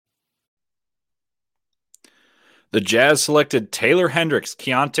The Jazz selected Taylor Hendricks,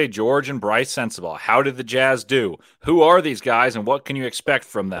 Keyonte George, and Brice Sensabaugh. How did the Jazz do? Who are these guys, and what can you expect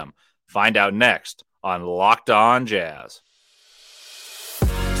from them? Find out next on Locked On Jazz.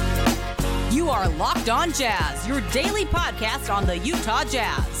 You are Locked On Jazz, your daily podcast on the Utah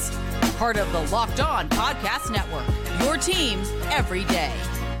Jazz. Part of the Locked On Podcast Network, your team every day.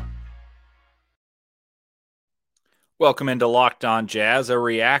 Welcome into Locked On Jazz, a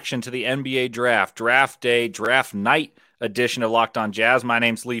reaction to the NBA Draft, Draft Day, Draft Night edition of Locked On Jazz. My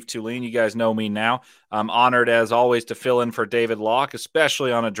name's Leaf Tulane. You guys know me now. I'm honored, as always, to fill in for David Locke,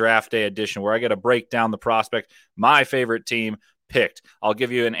 especially on a Draft Day edition where I get to break down the prospect my favorite team picked. I'll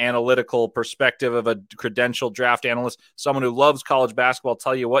give you an analytical perspective of a credentialed draft analyst, someone who loves college basketball,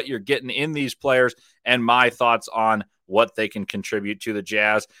 tell you what you're getting in these players, and my thoughts on what they can contribute to the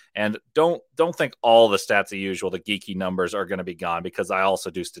Jazz. And don't think all the stats the usual, the geeky numbers are going to be gone, because I also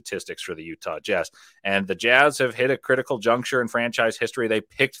do statistics for the Utah Jazz. And the Jazz have hit a critical juncture in franchise history. They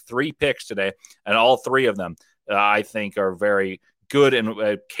picked 3 picks today, and all 3 of them I think are very good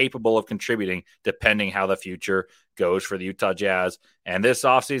and capable of contributing depending how the future goes for the Utah Jazz. And this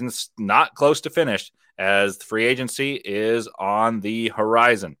offseason's not close to finished, as the free agency is on the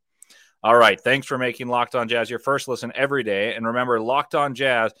horizon. All right, thanks for making Locked On Jazz your first listen every day. And remember, Locked On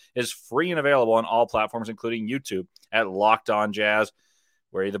Jazz is free and available on all platforms, including YouTube, at Locked On Jazz,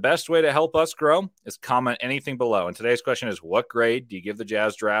 where the best way to help us grow is comment anything below. And today's question is, what grade do you give the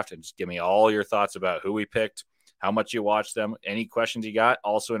Jazz draft? And just give me all your thoughts about who we picked, how much you watched them, any questions you got.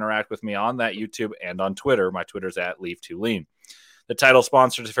 Also interact with me on that YouTube and on Twitter. My Twitter's at LeafTulane. The title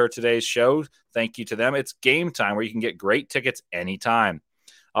sponsors for today's show, thank you to them. It's Game Time, where you can get great tickets anytime.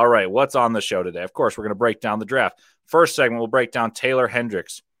 All right, what's on the show today? Of course, we're going to break down the draft. First segment, we'll break down Taylor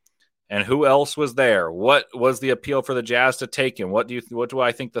Hendricks and who else was there. What was the appeal for the Jazz to take him? What do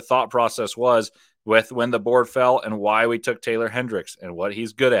I think the thought process was with when the board fell, and why we took Taylor Hendricks and what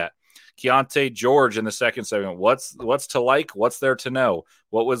he's good at? Keyonte George in the second segment. What's to like? What's there to know?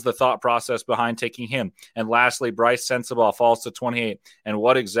 What was the thought process behind taking him? And lastly, Brice Sensabaugh falls to 28. And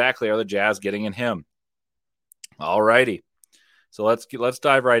what exactly are the Jazz getting in him? All righty. So let's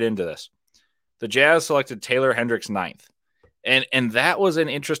dive right into this. The Jazz selected Taylor Hendricks 9th. And that was an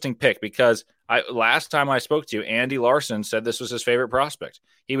interesting pick, because last time I spoke to you, Andy Larson said this was his favorite prospect.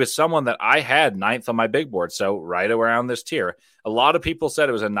 He was someone that I had 9th on my big board, so right around this tier. A lot of people said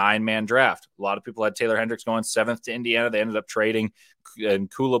it was a 9-man draft. A lot of people had Taylor Hendricks going 7th to Indiana. They ended up trading,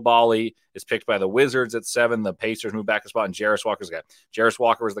 and Coulibaly is picked by the Wizards at 7. The Pacers moved back a spot, and Jarris Walker's the guy. Jarris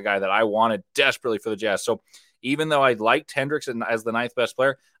Walker was the guy that I wanted desperately for the Jazz. So even though I liked Hendricks as the 9th best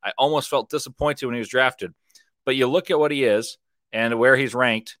player, I almost felt disappointed when he was drafted. But you look at what he is and where he's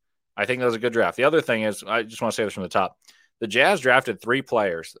ranked, I think that was a good draft. The other thing is, I just want to say this from the top. The Jazz drafted 3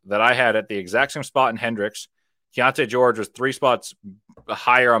 players that I had at the exact same spot in Hendricks. Keyonte George was 3 spots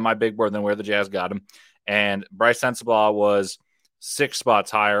higher on my big board than where the Jazz got him. And Brice Sensabaugh was 6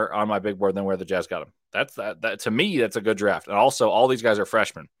 spots higher on my big board than where the Jazz got him. That to me, that's a good draft. And also, all these guys are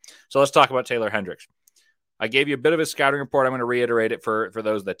freshmen. So let's talk about Taylor Hendricks. I gave you a bit of a scouting report. I'm going to reiterate it for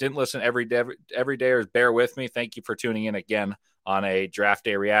those that didn't listen every day, bear with me. Thank you for tuning in again on a draft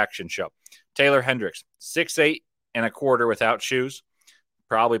day reaction show. Taylor Hendricks, 6'8" and a quarter without shoes.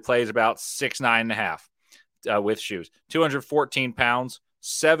 Probably plays about 6'9" and a half with shoes. 214 pounds,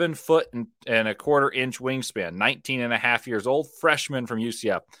 7 foot and a quarter inch wingspan, 19 and a half years old, freshman from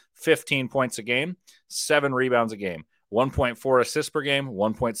UCF, 15 points a game, 7 rebounds a game. 1.4 assists per game,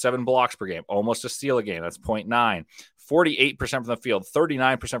 1.7 blocks per game, almost a steal a game. That's 0.9. 48% from the field,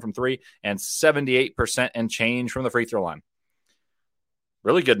 39% from 3, and 78% and change from the free throw line.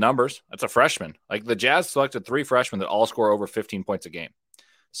 Really good numbers. That's a freshman. Like, the Jazz selected 3 freshmen that all score over 15 points a game.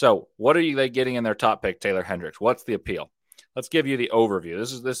 So what are they getting in their top pick, Taylor Hendricks? What's the appeal? Let's give you the overview.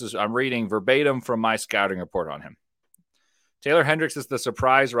 This is I'm reading verbatim from my scouting report on him. Taylor Hendricks is the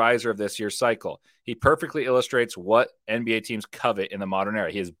surprise riser of this year's cycle. He perfectly illustrates what NBA teams covet in the modern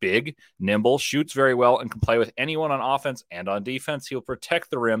era. He is big, nimble, shoots very well, and can play with anyone on offense and on defense. He'll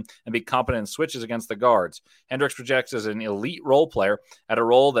protect the rim and be competent in switches against the guards. Hendricks projects as an elite role player at a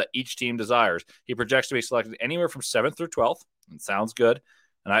role that each team desires. He projects to be selected anywhere from 7th through 12th. It sounds good.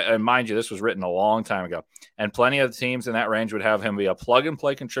 And mind you, this was written a long time ago. And plenty of teams in that range would have him be a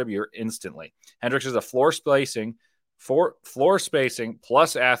plug-and-play contributor instantly. Hendricks is a floor spacing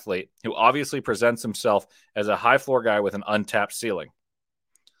plus athlete who obviously presents himself as a high floor guy with an untapped ceiling.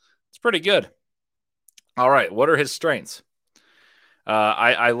 It's pretty good. All right, what are his strengths?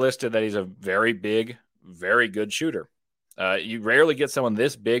 I listed that he's a very big, very good shooter. You rarely get someone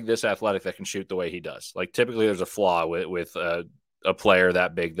this big, this athletic that can shoot the way he does. Like, typically there's a flaw with a player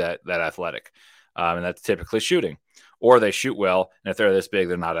that big, that athletic. and that's typically shooting. Or they shoot well, and if they're this big,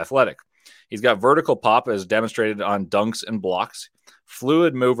 they're not athletic. He's got vertical pop as demonstrated on dunks and blocks.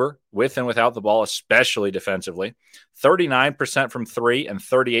 Fluid mover with and without the ball, especially defensively. 39% from three and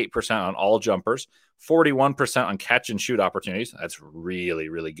 38% on all jumpers. 41% on catch and shoot opportunities. That's really,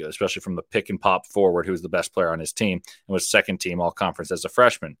 really good, especially from the pick and pop forward, who's the best player on his team and was second team all conference as a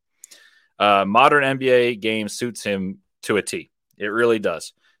freshman. Modern NBA game suits him to a T. It really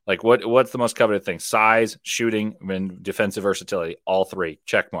does. Like what's the most coveted thing? Size, shooting, and defensive versatility. All three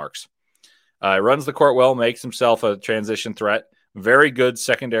check marks. Runs the court well, makes himself a transition threat. Very good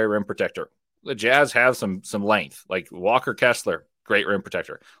secondary rim protector. The Jazz have some length. Like Walker Kessler, great rim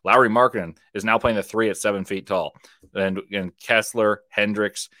protector. Lauri Markkanen is now playing the three at 7 feet tall. And Kessler,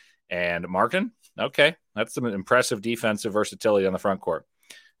 Hendricks, and Markkanen. Okay, that's some impressive defensive versatility on the front court.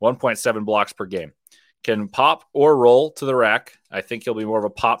 1.7 blocks per game. Can pop or roll to the rack. I think he'll be more of a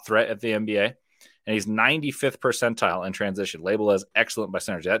pop threat at the NBA. And he's 95th percentile in transition, labeled as excellent by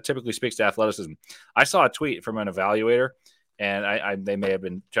Synergy. That typically speaks to athleticism. I saw a tweet from an evaluator, and they may have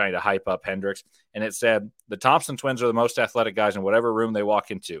been trying to hype up Hendricks, and it said the Thompson twins are the most athletic guys in whatever room they walk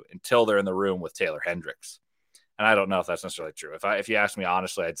into until they're in the room with Taylor Hendricks. And I don't know if that's necessarily true. If you ask me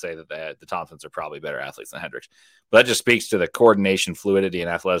honestly, I'd say that the Thompsons are probably better athletes than Hendricks. But that just speaks to the coordination, fluidity, and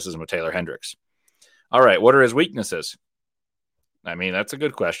athleticism of Taylor Hendricks. All right, what are his weaknesses? I mean, that's a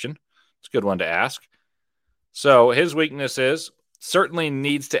good question. It's a good one to ask. So his weakness is certainly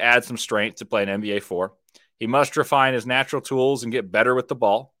needs to add some strength to play an NBA 4. He must refine his natural tools and get better with the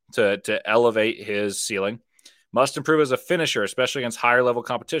ball to elevate his ceiling. Must improve as a finisher, especially against higher level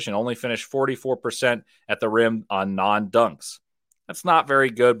competition. Only finished 44% at the rim on non-dunks. That's not very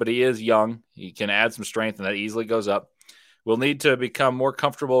good, but he is young. He can add some strength, and that easily goes up. We'll need to become more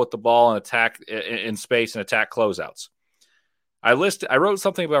comfortable with the ball and attack in space and attack closeouts. I wrote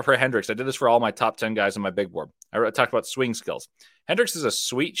something about for Hendricks. I did this for all my top 10 guys on my big board. I talked about swing skills. Hendricks is a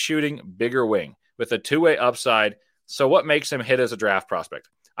sweet shooting, bigger wing with a two-way upside. So what makes him hit as a draft prospect?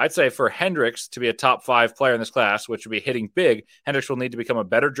 I'd say for Hendricks to be a top 5 player in this class, which would be hitting big, Hendricks will need to become a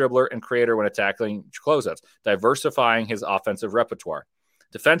better dribbler and creator when attacking closeouts, diversifying his offensive repertoire.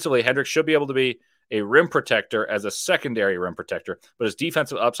 Defensively, Hendricks should be able to be a rim protector as a secondary rim protector, but his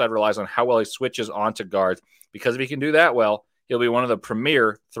defensive upside relies on how well he switches onto guards, because if he can do that well, he'll be one of the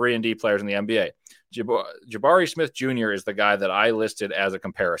premier 3-and-D players in the NBA. Jabari Smith Jr. is the guy that I listed as a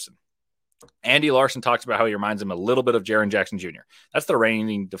comparison. Andy Larson talks about how he reminds him a little bit of Jaren Jackson Jr. That's the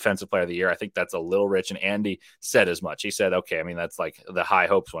reigning defensive player of the year. I think that's a little rich, and Andy said as much. He said, okay, I mean, that's like the high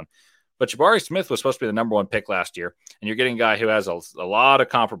hopes one. But Jabari Smith was supposed to be the number 1 pick last year, and you're getting a guy who has a lot of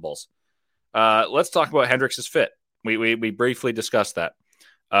comparables. Let's talk about Hendricks' fit. We briefly discussed that.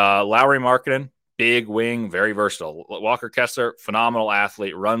 Lauri Markkanen, big wing, very versatile. Walker Kessler, phenomenal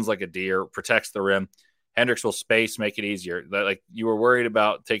athlete, runs like a deer, protects the rim. Hendricks will space, make it easier. Like you were worried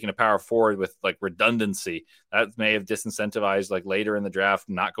about taking a power forward with like redundancy. That may have disincentivized like later in the draft,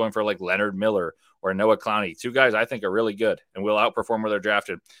 not going for like Leonard Miller or Noah Clowney. 2 guys I think are really good and will outperform where they're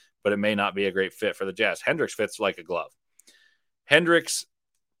drafted, but it may not be a great fit for the Jazz. Hendricks fits like a glove. Hendricks,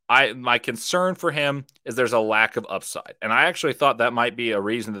 my concern for him is there's a lack of upside. And I actually thought that might be a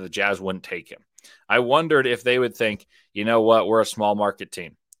reason that the Jazz wouldn't take him. I wondered if they would think, you know what, we're a small market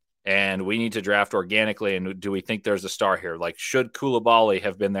team and we need to draft organically. And do we think there's a star here? Like, should Coulibaly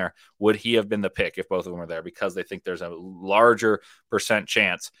have been there? Would he have been the pick if both of them were there? Because they think there's a larger percent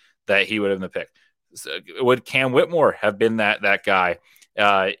chance that he would have been the pick. So, would Cam Whitmore have been that guy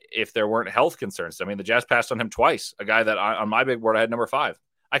if there weren't health concerns? I mean, the Jazz passed on him twice, a guy that on my big board I had number 5.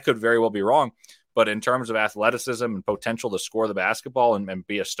 I could very well be wrong, but in terms of athleticism and potential to score the basketball and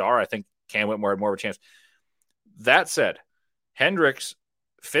be a star, I think Cam Whitmore had more of a chance. That said, Hendricks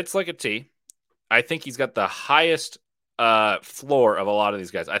fits like a T. I think he's got the highest floor of a lot of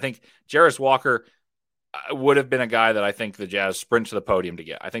these guys. I think Jarris Walker would have been a guy that I think the Jazz sprint to the podium to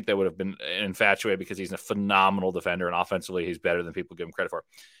get. I think they would have been infatuated because he's a phenomenal defender, and offensively he's better than people give him credit for.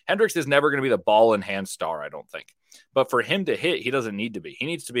 Hendricks is never going to be the ball in hand star, I don't think. But for him to hit, he doesn't need to be. He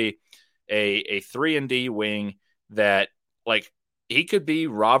needs to be a 3-and-D wing that, like, he could be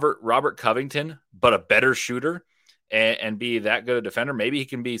Robert Covington, but a better shooter and be that good a defender. Maybe he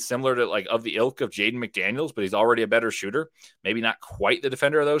can be similar to, like, of the ilk of Jaden McDaniels, but he's already a better shooter. Maybe not quite the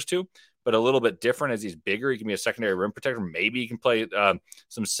defender of those two, but a little bit different as he's bigger. He can be a secondary rim protector. Maybe he can play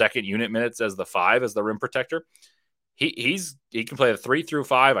some second unit minutes as the 5, as the rim protector. He can play the 3 through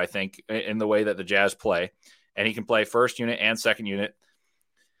 5, I think, in the way that the Jazz play. And he can play first unit and second unit.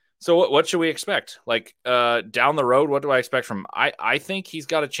 So what should we expect? Like down the road, what do I expect from him? I think he's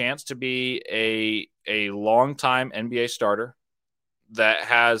got a chance to be a long-time NBA starter. that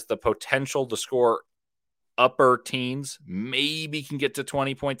has the potential to score upper teens, maybe can get to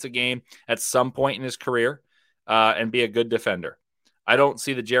 20 points a game at some point in his career and be a good defender. I don't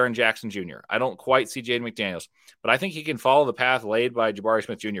see the Jaren Jackson Jr. I don't quite see Jaden McDaniels, but I think he can follow the path laid by Jabari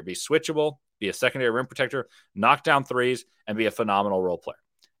Smith Jr., be switchable, be a secondary rim protector, knock down threes, and be a phenomenal role player.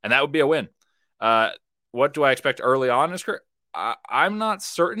 And that would be a win. What do I expect early on in his career? I'm not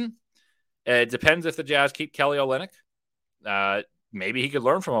certain. It depends if the Jazz keep Kelly Olynyk. Maybe he could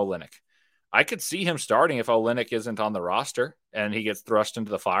learn from Olynyk. I could see him starting if Olynyk isn't on the roster and he gets thrust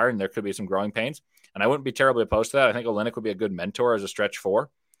into the fire, and there could be some growing pains. And I wouldn't be terribly opposed to that. I think Olynyk would be a good mentor as a stretch four.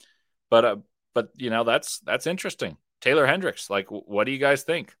 But that's interesting. Taylor Hendricks, what do you guys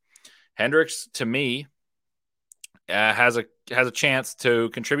think? Hendricks, to me, has a chance to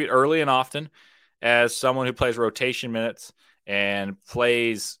contribute early and often as someone who plays rotation minutes and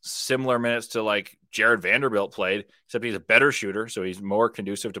plays similar minutes to Jared Vanderbilt played, except he's a better shooter, so he's more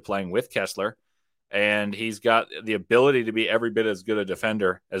conducive to playing with Kessler. And he's got the ability to be every bit as good a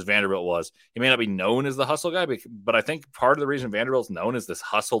defender as Vanderbilt was. He may not be known as the hustle guy, but I think part of the reason Vanderbilt's known as this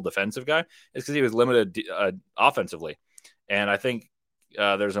hustle defensive guy is because he was limited offensively. And I think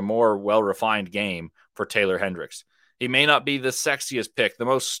there's a more well-refined game for Taylor Hendricks. He may not be the sexiest pick, the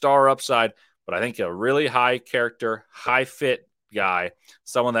most star upside, but I think a really high character, high fit guy,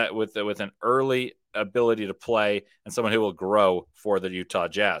 someone that with an early ability to play and someone who will grow for the Utah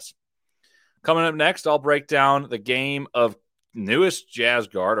Jazz. Coming up next, I'll break down the game of newest Jazz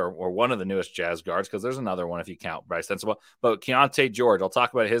guard, or one of the newest Jazz guards, because there's another one if you count Brice Sensabaugh, but Keyonte George. I'll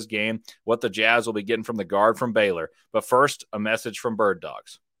talk about his game, what the Jazz will be getting from the guard from Baylor. But first, a message from Bird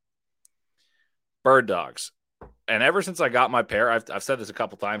Dogs. Bird Dogs. And ever since I got my pair, I've said this a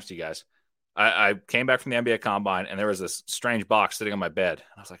couple times to you guys, I came back from the NBA Combine, and there was this strange box sitting on my bed.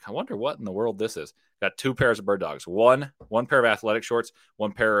 And I was like, I wonder what in the world this is. Got two pairs of Bird Dogs. One pair of athletic shorts,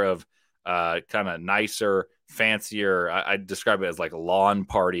 one pair of kind of nicer, fancier, I describe it as like lawn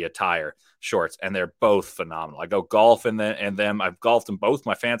party attire shorts, and they're both phenomenal. I go golf in them. I've golfed in both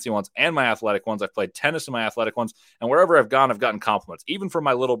my fancy ones and my athletic ones. I've played tennis in my athletic ones, and wherever I've gone, I've gotten compliments, even from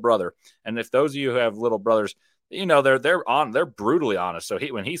my little brother. And if those of you who have little brothers, they're brutally honest. So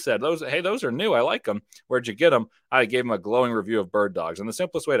when he said those are new, I like them. Where'd you get them? I gave him a glowing review of Bird Dogs. And the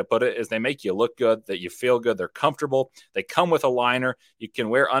simplest way to put it is they make you look good, that you feel good. They're comfortable. They come with a liner. You can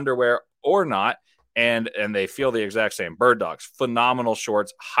wear underwear or not. And they feel the exact same. Bird Dogs, phenomenal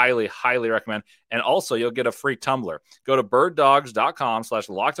shorts, highly, highly recommend. And also, you'll get a free tumbler. Go to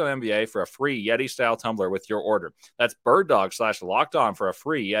birddogs.com/LockedOnNBA for a free Yeti-style tumbler with your order. That's birddogs/LockedOn for a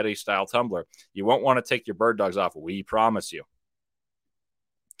free Yeti-style tumbler. You won't want to take your Bird Dogs off. We promise you.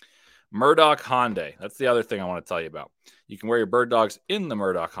 Murdoch Hyundai. That's the other thing I want to tell you about. You can wear your Bird Dogs in the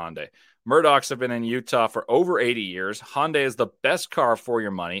Murdoch Hyundai. Murdochs have been in Utah for over 80 years. Hyundai is the best car for your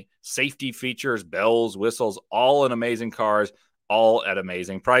money. Safety features, bells, whistles, all in amazing cars, all at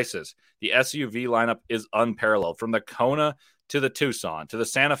amazing prices. The SUV lineup is unparalleled. From the Kona to the Tucson, to the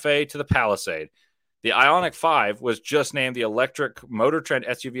Santa Fe, to the Palisade. The Ioniq 5 was just named the electric Motor Trend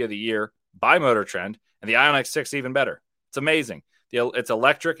SUV of the year by Motor Trend, and the Ioniq 6 even better. It's amazing. It's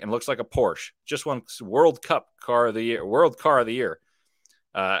electric and looks like a Porsche. Just won World Car of the Year.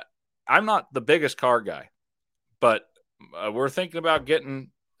 I'm not the biggest car guy, but we're thinking about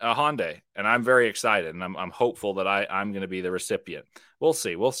getting a Hyundai, and I'm very excited, and I'm hopeful that I'm going to be the recipient. We'll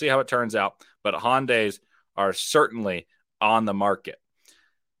see. We'll see how it turns out, but Hyundais are certainly on the market.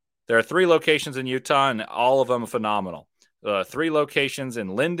 There are 3 locations in Utah, and all of them are phenomenal. 3 locations in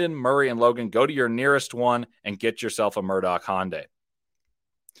Linden, Murray, and Logan. Go to your nearest one and get yourself a Murdoch Hyundai.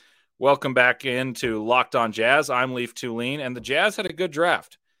 Welcome back into Locked On Jazz. I'm Leaf Tulane, and the Jazz had a good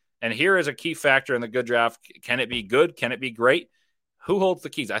draft. And here is a key factor in the good draft. Can it be good? Can it be great? Who holds the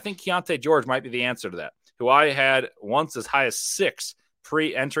keys? I think Keyonte George might be the answer to that, who I had once as high as 6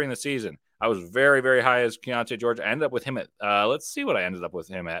 pre-entering the season. I was very, very high as Keyonte George. I ended up with him at, let's see what I ended up with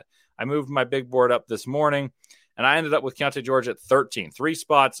him at. I moved my big board up this morning, and I ended up with Keyonte George at 13, 3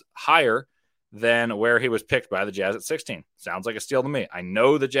 spots higher than where he was picked by the Jazz at 16. Sounds like a steal to me. I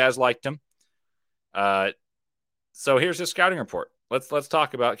know the Jazz liked him. So here's his scouting report. Let's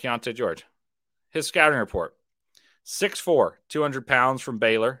talk about Keyonte George. His scouting report. 6'4", 200 pounds from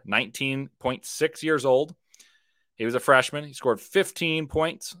Baylor, 19.6 years old. He was a freshman. He scored 15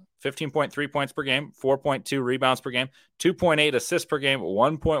 points, 15.3 points per game, 4.2 rebounds per game, 2.8 assists per game,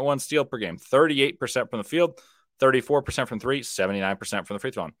 1.1 steal per game, 38% from the field, 34% from 3, 79% from the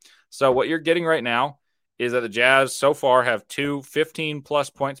free throw line. So what you're getting right now is that the Jazz so far have 2 15-plus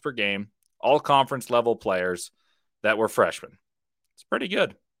points per game, all conference level players that were freshmen. It's pretty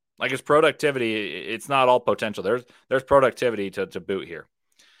good. Like his productivity, it's not all potential. There's productivity to boot here.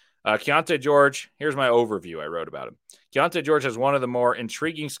 Keyonte George, here's my overview I wrote about him. Keyonte George has one of the more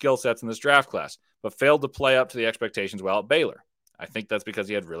intriguing skill sets in this draft class, but failed to play up to the expectations while at Baylor. I think that's because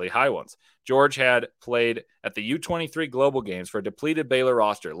he had really high ones. George had played at the U23 Global Games for a depleted Baylor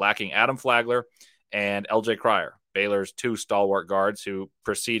roster, lacking Adam Flagler and LJ Cryer, Baylor's two stalwart guards who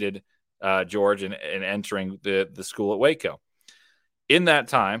preceded George in entering the school at Waco. In that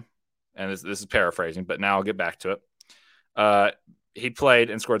time, and this is paraphrasing, but now I'll get back to it, he played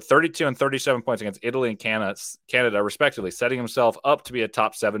and scored 32 and 37 points against Italy and Canada, respectively, setting himself up to be a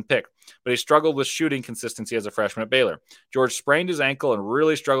top 7 pick. But he struggled with shooting consistency as a freshman at Baylor. George sprained his ankle and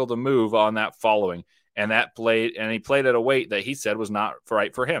really struggled to move on that following, and he played at a weight that he said was not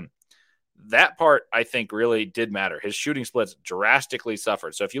right for him. That part, I think, really did matter. His shooting splits drastically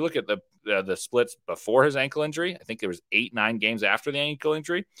suffered. So if you look at the splits before his ankle injury, I think there was 8-9 games after the ankle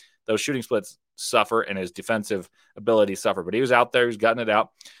injury, those shooting splits suffer and his defensive ability suffer. But he was out there. He was gutting it out.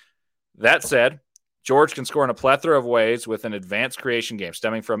 That said, George can score in a plethora of ways with an advanced creation game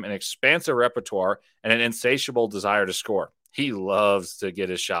stemming from an expansive repertoire and an insatiable desire to score. He loves to get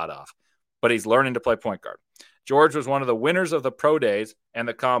his shot off, but he's learning to play point guard. George was one of the winners of the pro days and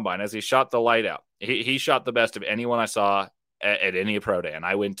the combine as he shot the light out. He shot the best of anyone I saw at any pro day, and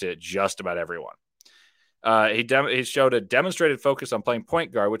I went to just about everyone. He showed a demonstrated focus on playing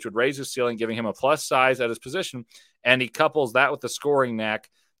point guard, which would raise his ceiling, giving him a plus size at his position, and he couples that with the scoring knack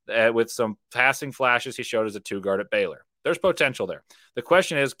with some passing flashes he showed as a 2-guard at Baylor. There's potential there. The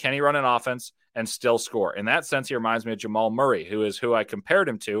question is, can he run an offense and still score? In that sense, he reminds me of Jamal Murray, who I compared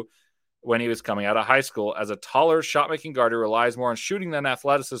him to when he was coming out of high school as a taller shot-making guard who relies more on shooting than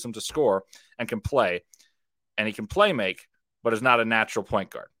athleticism to score and can play. And he can play make, but is not a natural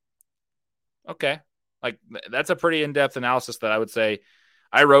point guard. Okay. Like, that's a pretty in-depth analysis that I would say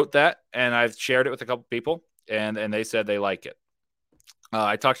I wrote that, and I've shared it with a couple people, and they said they like it.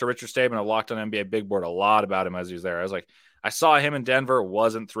 I talked to Richard Staben of Locked On NBA Big Board a lot about him as he was there. I was like, I saw him in Denver,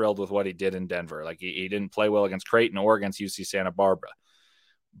 wasn't thrilled with what he did in Denver. Like, he didn't play well against Creighton or against UC Santa Barbara.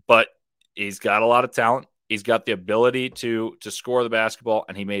 But he's got a lot of talent. He's got the ability to score the basketball,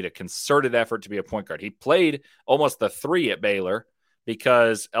 and he made a concerted effort to be a point guard. He played almost the 3 at Baylor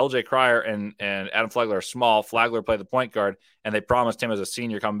because LJ Cryer and Adam Flagler are small. Flagler played the point guard, and they promised him as a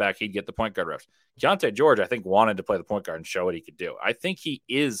senior coming back he'd get the point guard reps. Keyonte George, I think, wanted to play the point guard and show what he could do. I think he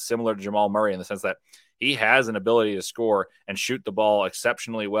is similar to Jamal Murray in the sense that he has an ability to score and shoot the ball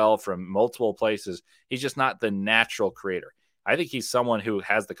exceptionally well from multiple places. He's just not the natural creator. I think he's someone who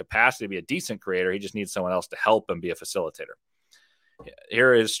has the capacity to be a decent creator. He just needs someone else to help him be a facilitator.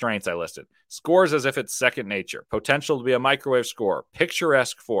 Here are his strengths I listed. Scores as if it's second nature. Potential to be a microwave scorer.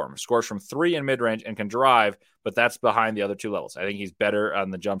 Picturesque form. Scores from 3 in mid-range and can drive, but that's behind the other 2 levels. I think he's better on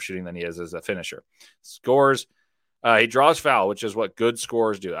the jump shooting than he is as a finisher. Scores. He draws foul, which is what good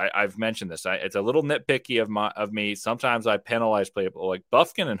scorers do. I've mentioned this. It's a little nitpicky of me. Sometimes I penalize people like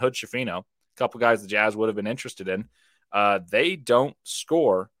Bufkin and Hood Schifino, a couple guys the Jazz would have been interested in. They don't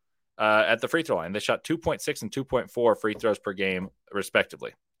score at the free throw line. They shot 2.6 and 2.4 free throws per game,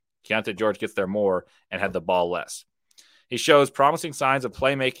 respectively. Keyonte George gets there more and had the ball less. He shows promising signs of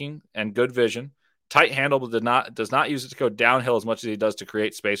playmaking and good vision. Tight handle, but does not use it to go downhill as much as he does to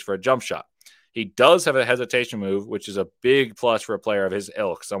create space for a jump shot. He does have a hesitation move, which is a big plus for a player of his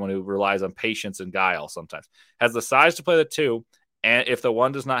ilk, someone who relies on patience and guile sometimes. Has the size to play the 2, and if the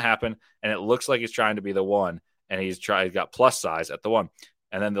 1 does not happen, and it looks like he's trying to be the 1, and he's got plus size at the 1.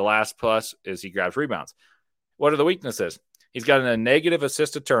 And then the last plus is he grabs rebounds. What are the weaknesses? He's got a negative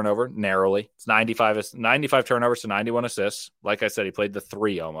assist to turnover, narrowly. It's 95 turnovers to 91 assists. Like I said, he played the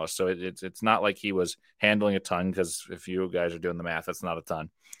 3 almost. So it's not like he was handling a ton, because if you guys are doing the math, that's not a ton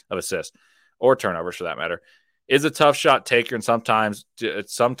of assists or turnovers for that matter. Is a tough shot taker and sometimes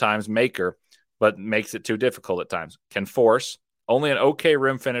maker, but makes it too difficult at times. Can force. Only an okay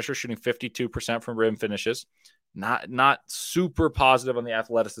rim finisher, shooting 52% from rim finishes. Not super positive on the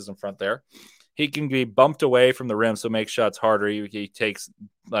athleticism front there. He can be bumped away from the rim, so makes shots harder. He takes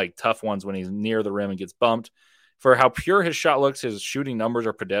like tough ones when he's near the rim and gets bumped. For how pure his shot looks, his shooting numbers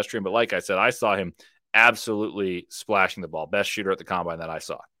are pedestrian. But like I said, I saw him absolutely splashing the ball. Best shooter at the combine that I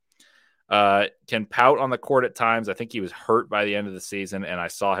saw. Can pout on the court at times. I think he was hurt by the end of the season, and I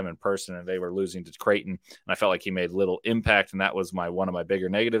saw him in person, and they were losing to Creighton, and I felt like he made little impact, and that was one of my bigger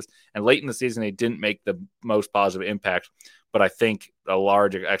negatives. And late in the season, he didn't make the most positive impact, but I think a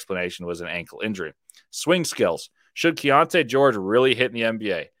large explanation was an ankle injury. Swing skills. Should Keyonte George really hit in the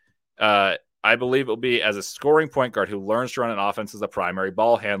NBA? I believe it will be as a scoring point guard who learns to run an offense as a primary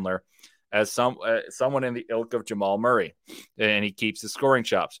ball handler, as someone in the ilk of Jamal Murray, and he keeps his scoring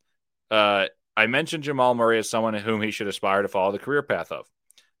chops. I mentioned Jamal Murray as someone whom he should aspire to follow the career path of.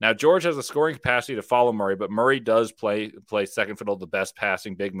 Now, George has the scoring capacity to follow Murray, but Murray does play second fiddle to the best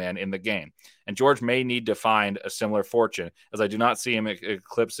passing big man in the game. And George may need to find a similar fortune, as I do not see him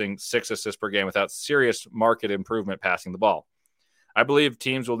eclipsing 6 assists per game without serious market improvement passing the ball. I believe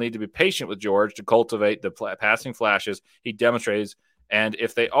teams will need to be patient with George to cultivate the passing flashes he demonstrates, and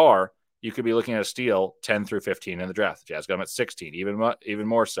if they are, you could be looking at a steal 10 through 15 in the draft. The Jazz got him at 16, even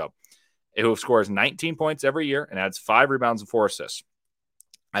more so. Who scores 19 points every year and adds 5 rebounds and 4 assists.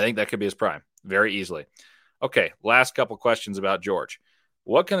 I think that could be his prime very easily. Okay, last couple questions about George.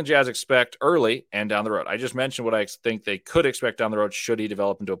 What can the Jazz expect early and down the road? I just mentioned what I think they could expect down the road should he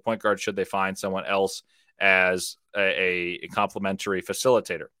develop into a point guard, should they find someone else as a complementary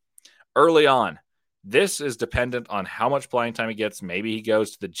facilitator. Early on, this is dependent on how much playing time he gets. Maybe he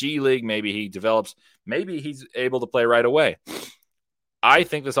goes to the G League. Maybe he develops. Maybe he's able to play right away. I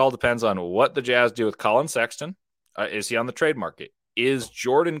think this all depends on what the Jazz do with Colin Sexton. Is he on the trade market? Is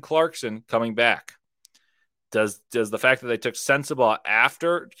Jordan Clarkson coming back? Does the fact that they took Sensabaugh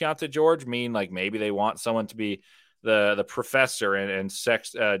after Keyonte George mean like maybe they want someone to be the professor and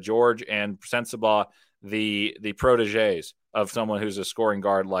George and Sensabaugh the proteges of someone who's a scoring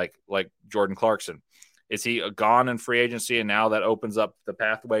guard like Jordan Clarkson? Is he gone in free agency and now that opens up the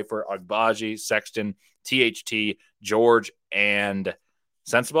pathway for Agbaji, Sexton, THT, George, and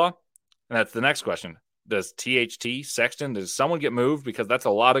Sensabaugh? And that's the next question. Does THT, Sexton, does someone get moved? Because that's a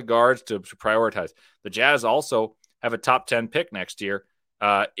lot of guards to prioritize. The Jazz also have a top 10 pick next year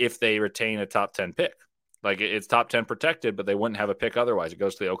if they retain a top 10 pick. Like it's top 10 protected, but they wouldn't have a pick otherwise. It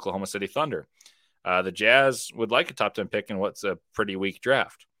goes to the Oklahoma City Thunder. The Jazz would like a top 10 pick in what's a pretty weak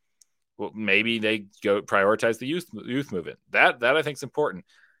draft. Well, maybe they go prioritize the youth movement. That I think is important.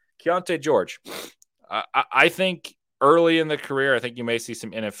 Keyonte George, I think early in the career, I think you may see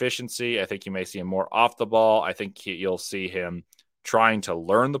some inefficiency. I think you may see him more off the ball. I think you'll see him trying to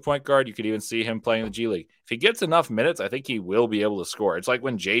learn the point guard. You could even see him playing the G League. If he gets enough minutes, I think he will be able to score. It's like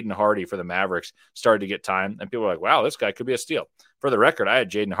when Jaden Hardy for the Mavericks started to get time, and people were like, wow, this guy could be a steal. For the record, I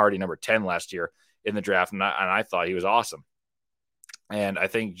had Jaden Hardy number 10 last year in the draft, and I thought he was awesome. And I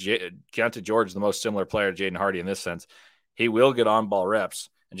think Keyonte George is the most similar player to Jaden Hardy in this sense. He will get on-ball reps.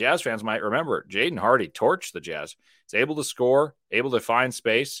 And Jazz fans might remember Jaden Hardy torched the Jazz. He's able to score, able to find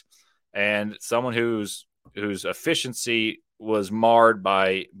space, and someone whose efficiency was marred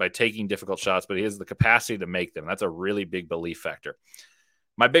by taking difficult shots, but he has the capacity to make them. That's a really big belief factor.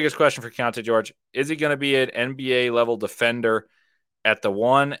 My biggest question for Keyonte George, is he going to be an NBA-level defender at the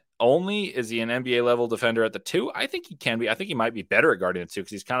 1 only? Is he an NBA-level defender at the 2? I think he can be. I think he might be better at guarding the 2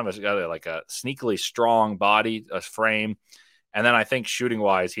 because he's kind of got a sneakily strong body, a frame. And then I think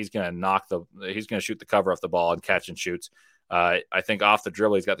shooting-wise, he's going to shoot the cover off the ball and catch and shoots. I think off the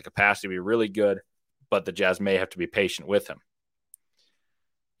dribble, he's got the capacity to be really good, but the Jazz may have to be patient with him.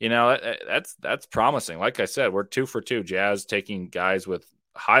 You know, that's promising. Like I said, we're 2 for 2. Jazz taking guys with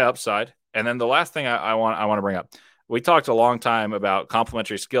high upside. And then the last thing I want to bring up, we talked a long time about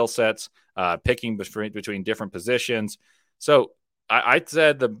complementary skill sets, picking between different positions. So I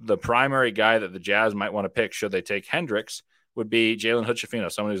said the primary guy that the Jazz might want to pick should they take Hendricks would be Jalen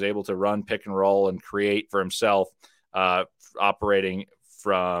Hood-Schifino, someone who's able to run pick and roll and create for himself, operating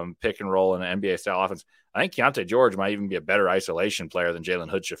from pick and roll in an NBA-style offense. I think Keyonte George might even be a better isolation player than Jalen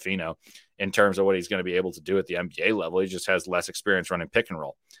Hood-Schifino in terms of what he's going to be able to do at the NBA level. He just has less experience running pick and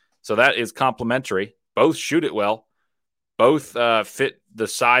roll. So that is complementary. Both shoot it well. Both fit the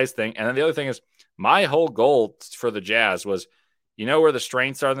size thing. And then the other thing is my whole goal for the Jazz was, you know where the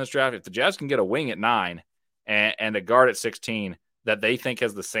strengths are in this draft? If the Jazz can get a wing at 9 and a guard at 16 that they think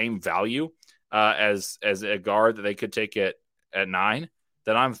has the same value as a guard that they could take at 9,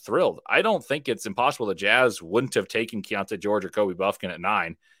 then I'm thrilled. I don't think it's impossible the Jazz wouldn't have taken Keyonte George or Kobe Buffkin at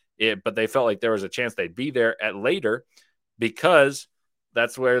 9, but they felt like there was a chance they'd be there at later because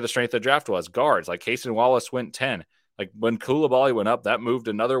that's where the strength of the draft was. Guards, like Cason Wallace went 10. Like when Coulibaly went up, that moved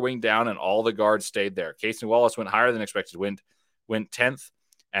another wing down and all the guards stayed there. Cason Wallace went higher than expected, went 10th.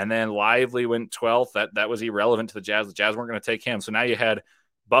 And then Lively went 12th. That was irrelevant to the Jazz. The Jazz weren't going to take him. So now you had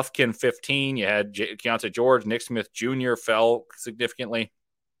Buffkin 15. You had Keyonte George. Nick Smith Jr. fell significantly.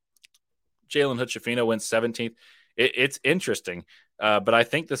 Jalen Hood-Schifino went 17th. It's interesting. But I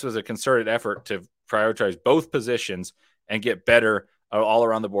think this was a concerted effort to prioritize both positions and get better all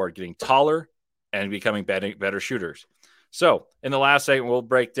around the board, getting taller and becoming better shooters. So in the last segment, we'll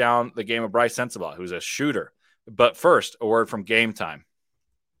break down the game of Brice Sensabaugh, who's a shooter. But first, a word from Game Time.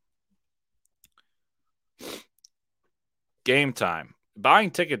 Game Time.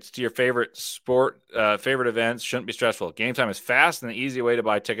 buying tickets to your favorite sport, favorite events shouldn't be stressful. Game Time is fast and an easy way to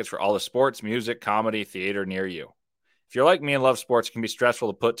buy tickets for all the sports, music, comedy, theater near you. If you're like me and love sports, it can be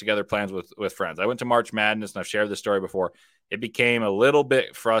stressful to put together plans with friends. I went to March Madness, and I've shared this story before. It became a little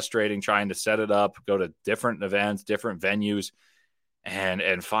bit frustrating trying to set it up, go to different events, different venues,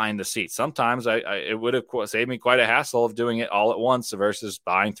 and find the seats. Sometimes it would have saved me quite a hassle of doing it all at once versus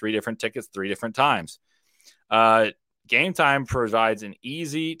buying 3 different tickets 3 different times. Game Time provides an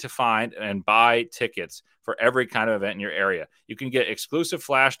easy to find and buy tickets for every kind of event in your area. You can get exclusive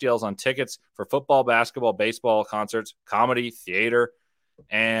flash deals on tickets for football, basketball, baseball, concerts, comedy, theater,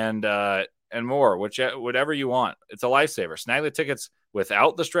 and more, whatever you want. It's a lifesaver. Snag the tickets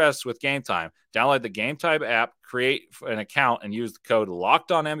without the stress with Game Time. Download the Game Time app, create an account, and use the code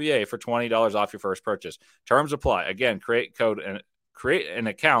LOCKEDONNBA for $20 off your first purchase. Terms apply. Again, create an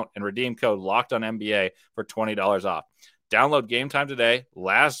account and redeem code LOCKEDONNBA for $20 off. Download Game Time today.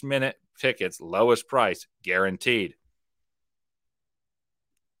 Last minute tickets, lowest price, guaranteed.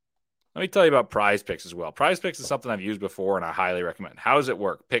 Let me tell you about Prize Picks as well. Prize Picks is something I've used before and I highly recommend. How does it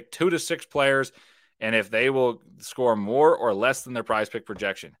work? Pick 2 to 6 players, and if they will score more or less than their Prize Pick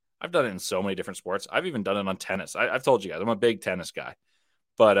projection. I've done it in so many different sports. I've even done it on tennis. I've told you guys, I'm a big tennis guy.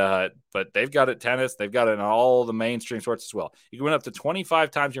 But they've got it tennis. They've got it in all the mainstream sports as well. You can win up to 25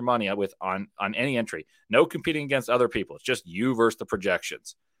 times your money on any entry. No competing against other people. It's just you versus the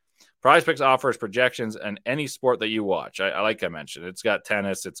projections. Prize Picks offers projections in any sport that you watch. Like I mentioned, it's got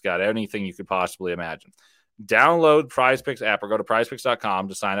tennis. It's got anything you could possibly imagine. Download Prize Picks app or go to prizepicks.com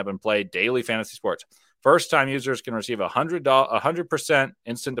to sign up and play daily fantasy sports. First-time users can receive a 100%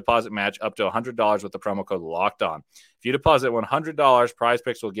 instant deposit match up to $100 with the promo code LOCKEDON. If you deposit $100, Prize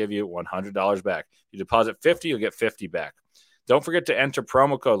Picks will give you $100 back. If you deposit $50, you'll get $50 back. Don't forget to enter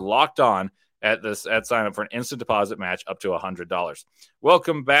promo code LOCKEDON at sign up for an instant deposit match up to $100.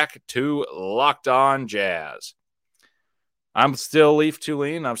 Welcome back to Locked On Jazz. I'm still Leaf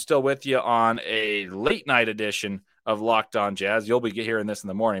Tulane. I'm still with you on a late night edition of Locked On Jazz. You'll be hearing this in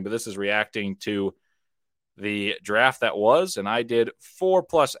the morning, but this is reacting to the draft that was, and I did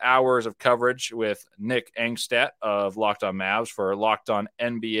 4+ hours of coverage with Nick Engstedt of Locked On Mavs for Locked On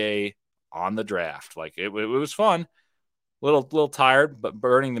NBA on the draft. Like it was fun, little tired, but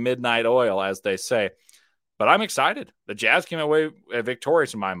burning the midnight oil, as they say. But I'm excited. The Jazz came away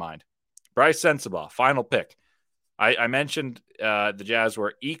victorious in my mind. Brice Sensabaugh, final pick. I mentioned the Jazz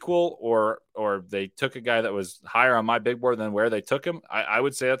were equal or they took a guy that was higher on my big board than where they took him. I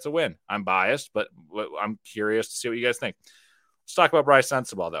would say that's a win. I'm biased, but I'm curious to see what you guys think. Let's talk about Brice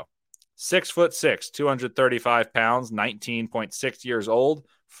Sensabaugh, though. 6'6", 235 pounds, 19.6 years old,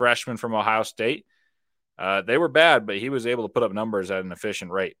 freshman from Ohio State. They were bad, but he was able to put up numbers at an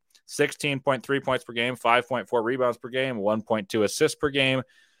efficient rate. 16.3 points per game, 5.4 rebounds per game, 1.2 assists per game.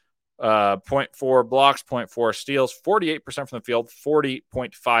 0.4 blocks, 0.4 steals, 48% from the field,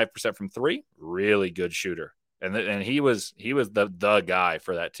 40.5% from 3. Really good shooter. And he was the guy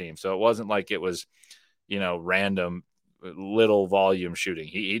for that team. So it wasn't like it was, random little volume shooting.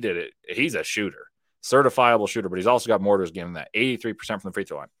 He did it. He's a shooter, certifiable shooter, but he's also got more to his game than that. 83% from the free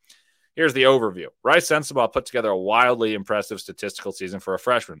throw line. Here's the overview. Brice Sensabaugh put together a wildly impressive statistical season for a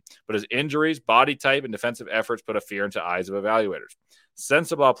freshman, but his injuries, body type, and defensive efforts put a fear into eyes of evaluators.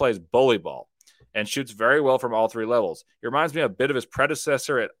 Sensabaugh plays bully ball and shoots very well from all 3 levels. He reminds me a bit of his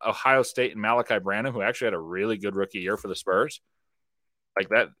predecessor at Ohio State and Malachi Branham, who actually had a really good rookie year for the Spurs. Like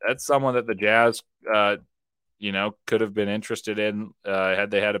that's someone that the Jazz, could have been interested in had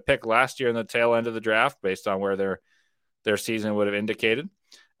they had a pick last year in the tail end of the draft based on where their season would have indicated.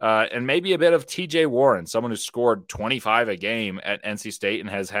 And maybe a bit of TJ Warren, someone who scored 25 a game at NC State and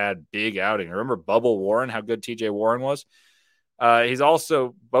has had big outing. Remember Bubble Warren, how good TJ Warren was?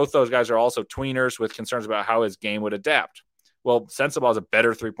 Both those guys are also tweeners with concerns about how his game would adapt. Well, Sensabaugh is a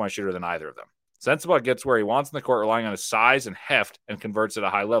better 3-point shooter than either of them. Sensabaugh gets where he wants in the court, relying on his size and heft, and converts at a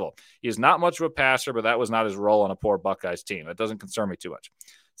high level. He is not much of a passer, but that was not his role on a poor Buckeyes team. That doesn't concern me too much.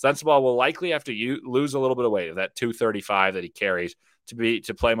 Sensabaugh will likely have to lose a little bit of weight of that 235 that he carries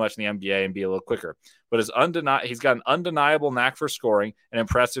to play much in the NBA and be a little quicker. But he's got an undeniable knack for scoring and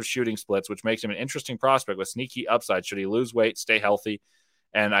impressive shooting splits, which makes him an interesting prospect with sneaky upside should he lose weight, stay healthy.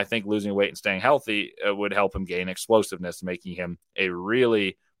 And I think losing weight and staying healthy would help him gain explosiveness, making him a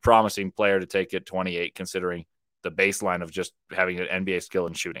really promising player to take at 28, considering the baseline of just having an NBA skill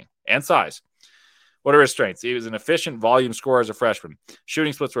in shooting and size. What are his strengths? He was an efficient volume scorer as a freshman.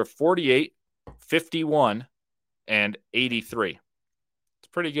 Shooting splits were 48, 51, and 83. It's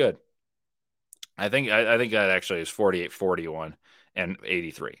pretty good. I think that actually is 48-41. and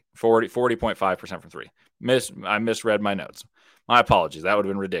 83, 40.5% from three. I misread my notes. My apologies. That would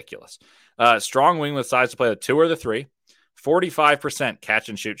have been ridiculous. Strong wing with size to play the 2 or the 3. 45% catch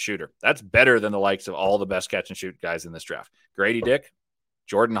and shoot shooter. That's better than the likes of all the best catch and shoot guys in this draft. Grady Dick,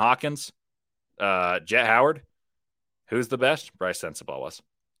 Jordan Hawkins, Jet Howard. Who's the best? Brice Sensabaugh was.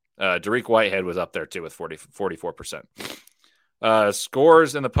 Dariq Whitehead was up there too with 44%.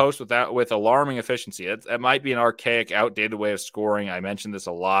 Scores in the post with alarming efficiency. It might be an archaic, outdated way of scoring. I mentioned this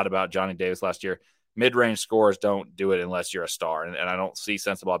a lot about Johnny Davis last year. Mid-range scores don't do it unless you're a star, and I don't see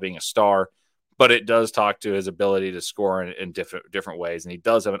Sensabaugh being a star, but it does talk to his ability to score in different ways, and he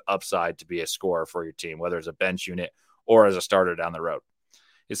does have an upside to be a scorer for your team, whether as a bench unit or as a starter down the road.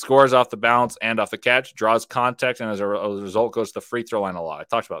 He scores off the bounce and off the catch, draws contact, and as a result goes to the free throw line a lot. I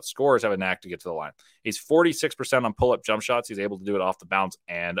talked about scores have a knack to get to the line. He's 46% on pull-up jump shots. He's able to do it off the bounce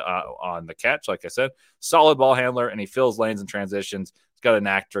and on the catch, like I said. Solid ball handler, and he fills lanes and transitions. He's got a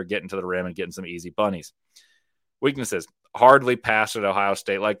knack for getting to the rim and getting some easy bunnies. Weaknesses: hardly passed at Ohio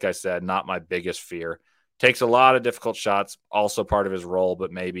State. Like I said, not my biggest fear. Takes a lot of difficult shots, also part of his role,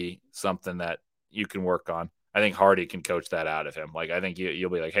 but maybe something that you can work on. I think Hardy can coach that out of him. Like, I think you'll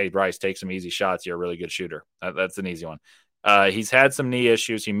be like, hey, Brice, take some easy shots. You're a really good shooter. That's an easy one. He's had some knee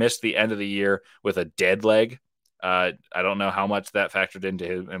issues. He missed the end of the year with a dead leg. I don't know how much that factored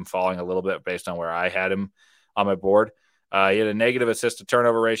into him falling a little bit based on where I had him on my board. He had a negative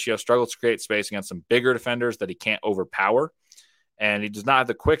assist-to-turnover ratio, struggles to create space against some bigger defenders that he can't overpower. And he does not have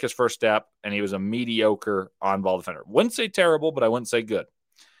the quickest first step, and he was a mediocre on-ball defender. Wouldn't say terrible, but I wouldn't say good.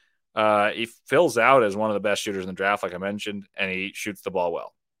 He fills out as one of the best shooters in the draft, like I mentioned, and he shoots the ball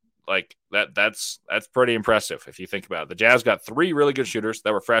well. Like that's pretty impressive if you think about it. The Jazz got 3 really good shooters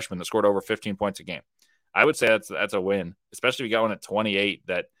that were freshmen that scored over 15 points a game. I would say that's a win, especially if you got one at 28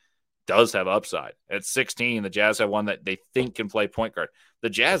 that does have upside. At 16, the Jazz have one that they think can play point guard. The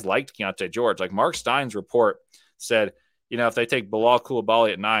Jazz liked Keyonte George. Like Mark Stein's report said, if they take Bilal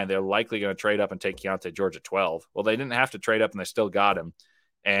Coulibaly at 9, they're likely going to trade up and take Keyonte George at 12. Well, they didn't have to trade up, and they still got him.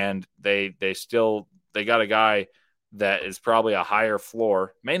 And they got a guy that is probably a higher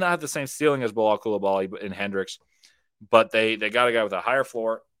floor, may not have the same ceiling as Bilal Coulibaly in Hendricks, but they got a guy with a higher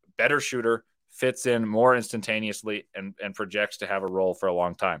floor, better shooter, fits in more instantaneously, and projects to have a role for a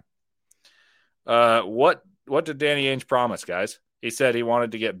long time. What did Danny Ainge promise, guys? He said he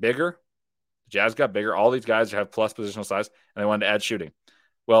wanted to get bigger. The Jazz got bigger. All these guys have plus positional size, and they wanted to add shooting.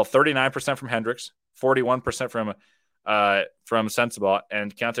 Well, 39% from Hendricks, 41% from Sensabaugh,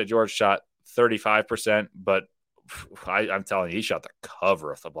 and Keyonte George shot 35%, but I'm telling you, he shot the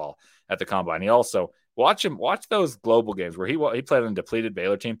cover of the ball at the combine. He also watch those global games where he played on a depleted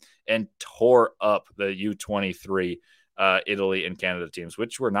Baylor team and tore up the U23 Italy and Canada teams,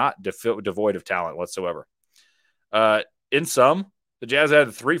 which were not devoid of talent whatsoever. In sum, the Jazz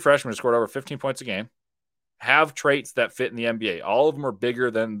had 3 freshmen who scored over 15 points a game, have traits that fit in the NBA. All of them are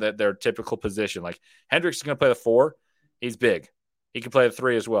bigger than their typical position. Like Hendricks is going to play the 4. He's big. He can play the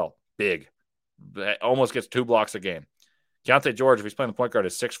 3 as well. Big. Almost gets 2 blocks a game. Keyonte George, if he's playing the point guard,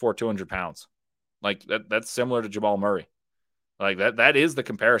 is 6'4", 200 pounds. Like that's similar to Jamal Murray. Like that is the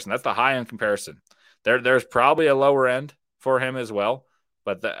comparison. That's the high end comparison. There's probably a lower end for him as well,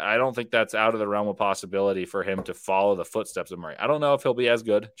 but I don't think that's out of the realm of possibility for him to follow the footsteps of Murray. I don't know if he'll be as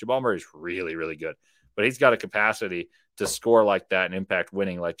good. Jamal Murray's really, really good, but he's got a capacity to score like that and impact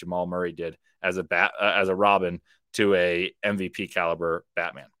winning like Jamal Murray did as a Robin to a MVP caliber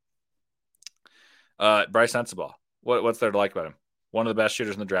Batman. Brice Sensabaugh. What's there to like about him? One of the best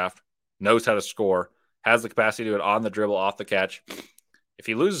shooters in the draft, knows how to score, has the capacity to do it on the dribble, off the catch. If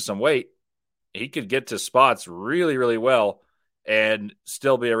he loses some weight, he could get to spots really, really well and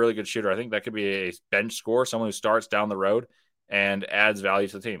still be a really good shooter. I think that could be a bench scorer, someone who starts down the road and adds value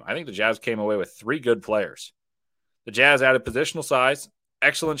to the team. I think the Jazz came away with 3 good players. The Jazz added positional size,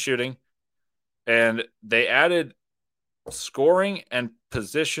 excellent shooting, and they added scoring and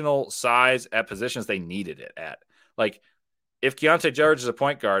positional size at positions they needed it at. Like, if Keyonte George is a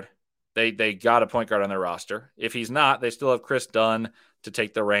point guard, they got a point guard on their roster. If he's not, they still have Chris Dunn to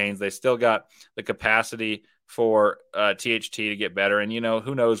take the reins. They still got the capacity for THT to get better. And,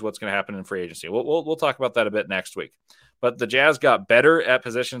 who knows what's going to happen in free agency. We'll talk about that a bit next week. But the Jazz got better at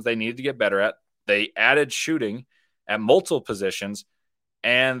positions they needed to get better at. They added shooting at multiple positions,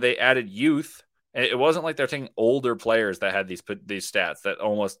 and they added youth. It wasn't like they're taking older players that had these stats that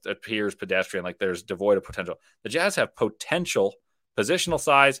almost appears pedestrian, like there's devoid of potential. The Jazz have potential, positional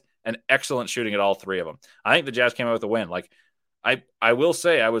size, and excellent shooting at all 3 of them. I think the Jazz came out with a win. Like, I will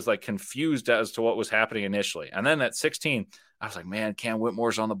say I was like confused as to what was happening initially. And then at 16, I was like, man, Cam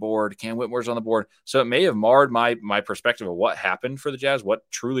Whitmore's on the board. Cam Whitmore's on the board. So it may have marred my perspective of what happened for the Jazz, what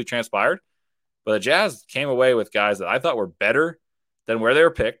truly transpired. But the Jazz came away with guys that I thought were better than where they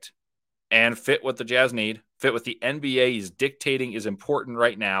were picked and fit what the Jazz need, fit what the NBA is dictating is important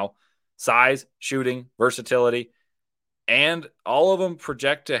right now. Size, shooting, versatility, and all of them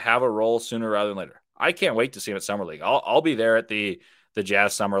project to have a role sooner rather than later. I can't wait to see him at Summer League. I'll be there at the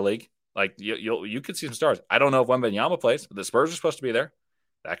Jazz Summer League. Like you could see some stars. I don't know if Wembanyama plays, but the Spurs are supposed to be there.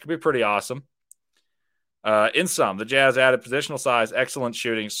 That could be pretty awesome. In sum, the Jazz added positional size, excellent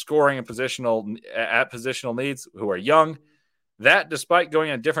shooting, scoring, and positional needs who are young. That, despite going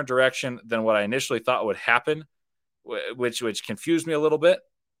in a different direction than what I initially thought would happen, which confused me a little bit.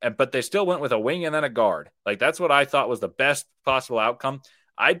 But they still went with a wing and then a guard. Like that's what I thought was the best possible outcome.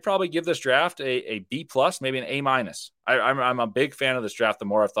 I'd probably give this draft a B plus, maybe an A minus. I'm a big fan of this draft. The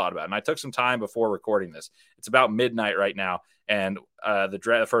more I've thought about it, and I took some time before recording this. It's about midnight right now, and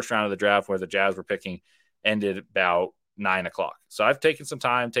the first round of the draft where the Jazz were picking ended about 9 o'clock. So I've taken some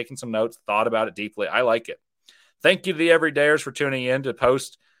time, taken some notes, thought about it deeply. I like it. Thank you to the everydayers for tuning in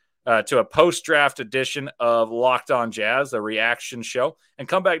to a post-draft edition of Locked On Jazz, a reaction show. And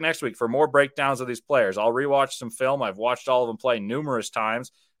come back next week for more breakdowns of these players. I'll rewatch some film. I've watched all of them play numerous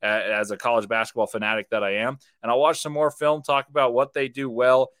times as a college basketball fanatic that I am. And I'll watch some more film, talk about what they do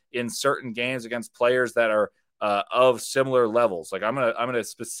well in certain games against players that are of similar levels. Like I'm gonna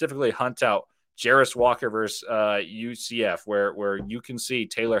specifically hunt out Jarris Walker versus UCF, where you can see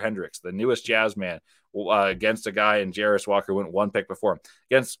Taylor Hendricks, the newest Jazz man, against a guy, and Jarris Walker went one pick before him.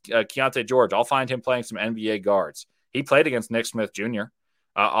 Against Keyonte George, I'll find him playing some NBA guards. He played against Nick Smith Jr.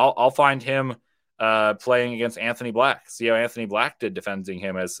 I'll find him playing against Anthony Black. See how Anthony Black did defending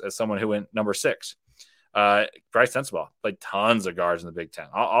him as someone who went number 6. Brice Sensabaugh played tons of guards in the Big Ten.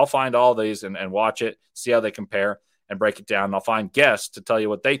 I'll find all these and watch it, see how they compare, and break it down. And I'll find guests to tell you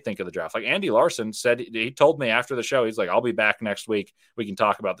what they think of the draft. Like Andy Larson said, he told me after the show, he's like, I'll be back next week. We can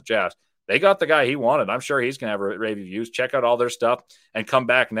talk about the Jazz. They got the guy he wanted. I'm sure he's going to have rave reviews. Check out all their stuff and come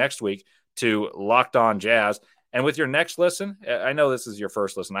back next week to Locked On Jazz. And with your next listen, I know this is your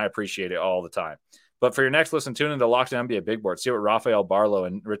first listen. I appreciate it all the time. But for your next listen, tune into Locked On NBA Big Board. See what Rafael Barlow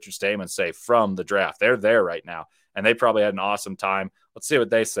and Richard Stamen say from the draft. They're there right now, and they probably had an awesome time. Let's see what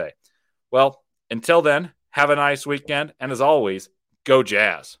they say. Well, until then, have a nice weekend. And as always, go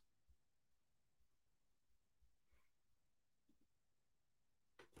Jazz.